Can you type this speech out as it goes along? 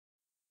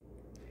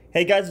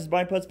Hey guys, it's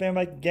Brian Postman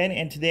back again,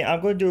 and today I'm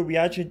going to do a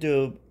reaction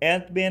to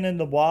Ant-Man and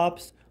the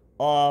Wasp,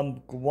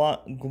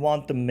 Guantanamo.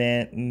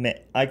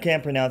 I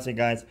can't pronounce it,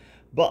 guys,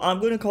 but I'm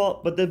going to call,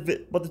 but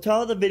the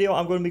title of the video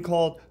I'm going to be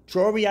called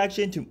Troll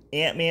Reaction to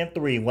Ant-Man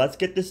 3. Let's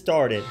get this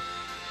started.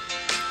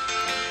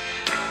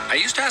 I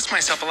used to ask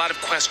myself a lot of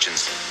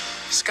questions.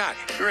 Scott,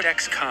 you're at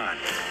ex-con.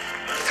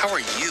 How are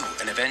you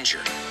an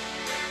Avenger?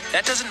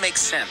 That doesn't make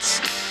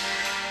sense.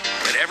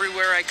 But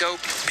everywhere I go,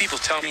 people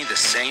tell me the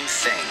same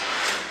thing.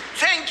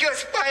 Thank you,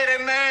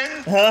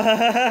 Spider-Man!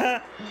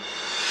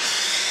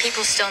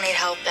 People still need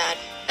help, Dad.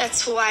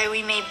 That's why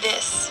we made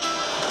this.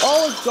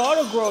 Oh, it's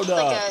gotta grow up.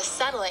 Like a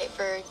satellite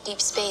for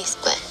deep space,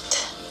 but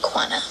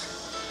quanta.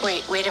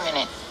 Wait a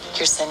minute.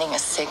 You're sending a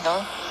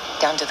signal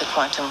down to the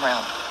quantum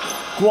realm.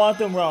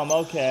 Quantum realm,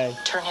 okay.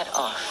 Turn it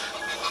off.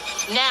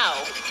 Now!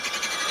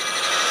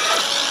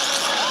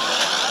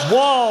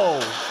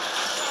 Whoa!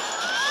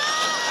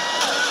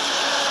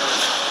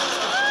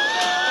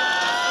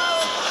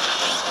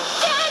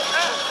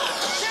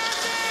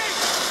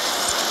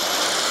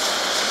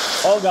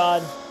 Oh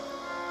God.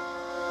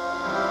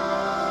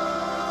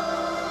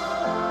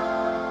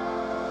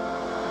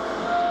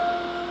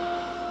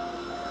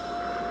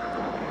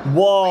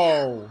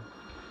 Whoa.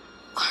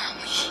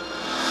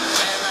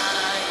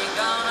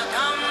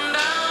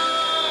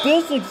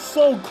 This looks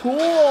so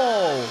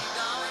cool.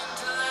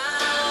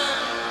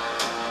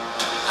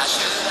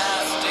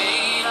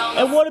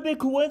 And what a big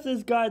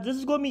coincidence, guys. This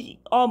is going to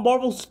be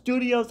Marvel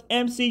Studios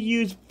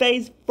MCU's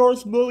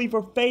first movie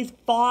for Phase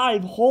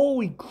 5.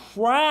 Holy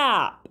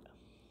crap.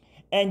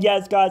 And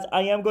yes, guys,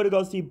 I am going to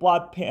go see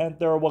Black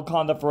Panther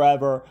Wakanda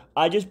Forever.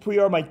 I just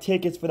pre-ordered my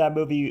tickets for that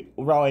movie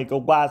around like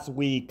last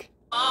week.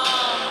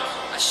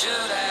 It's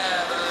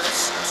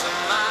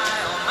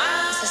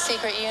a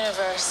secret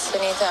universe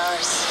beneath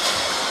ours.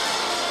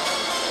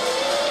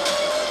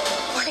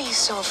 What are you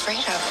so afraid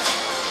of?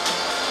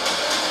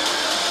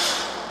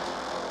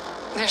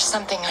 There's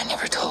something I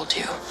never told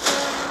you.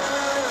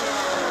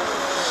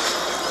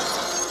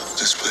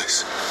 This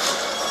place.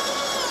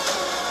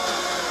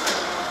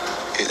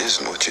 It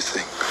isn't what you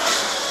think.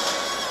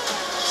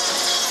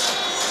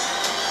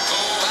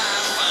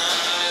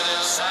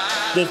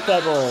 This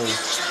February.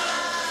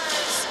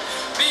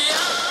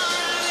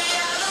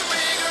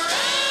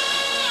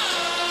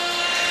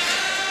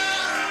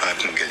 I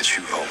can get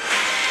you home.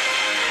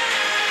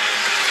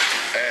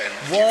 And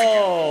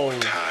whoa.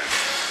 Time.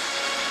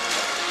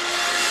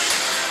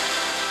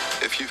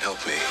 If you help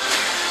me.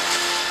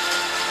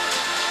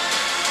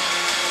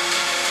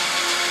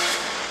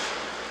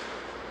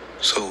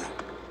 So,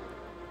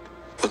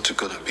 what's it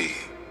gonna be?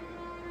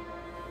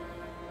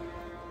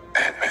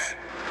 Ant-Man.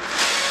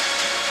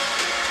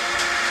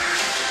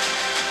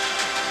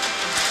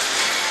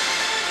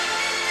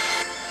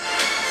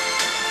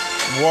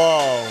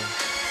 Whoa.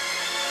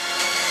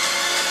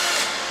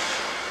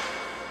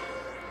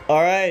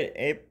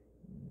 Alright,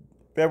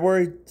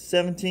 February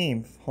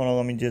 17th. Hold on,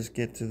 let me just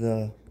get to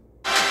the...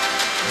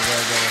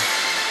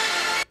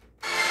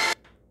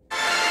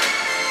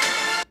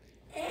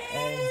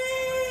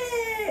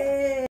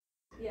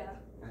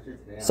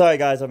 Sorry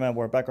guys, I'm at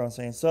work, background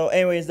scene. So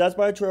anyways, that's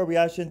my true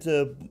reaction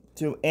to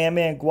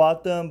Ant-Man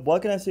Guantanamo.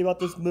 What can I say about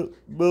this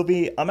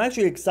movie? I'm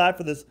actually excited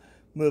for this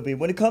movie.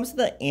 When it comes to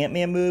the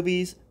Ant-Man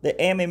movies,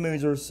 the Ant-Man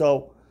movies are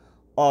so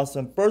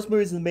awesome. First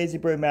movie is an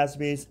amazing, brilliant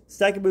masterpiece.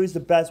 Second movie is the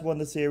best one in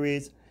the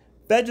series.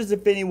 Avengers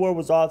Infinity War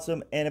was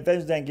awesome, and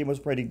Avengers Endgame was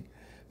pretty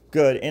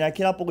good. And I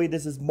cannot believe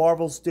this is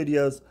Marvel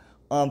Studios'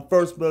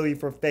 first movie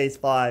for Phase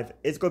 5.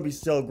 It's going to be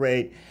so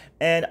great.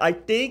 And I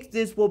think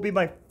this will be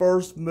my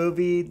first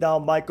movie that I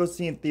might go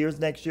see in theaters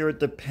next year. It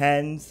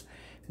depends.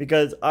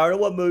 Because I don't know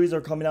what movies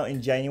are coming out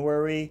in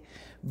January.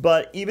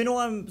 But even though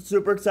I'm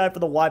super excited for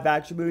the live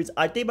action movies,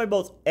 I think my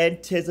most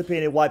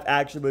anticipated live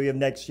action movie of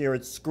next year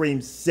is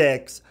Scream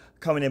 6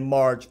 coming in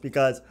March.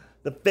 Because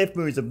the 5th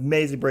movie is an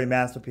amazing, brilliant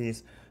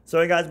masterpiece. So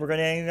hey guys, we're going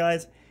to end,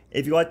 guys.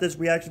 If you like this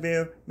reaction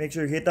video, make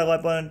sure you hit that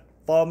like button.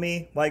 Follow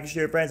me, like and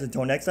share with friends.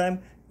 Until next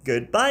time,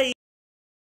 goodbye.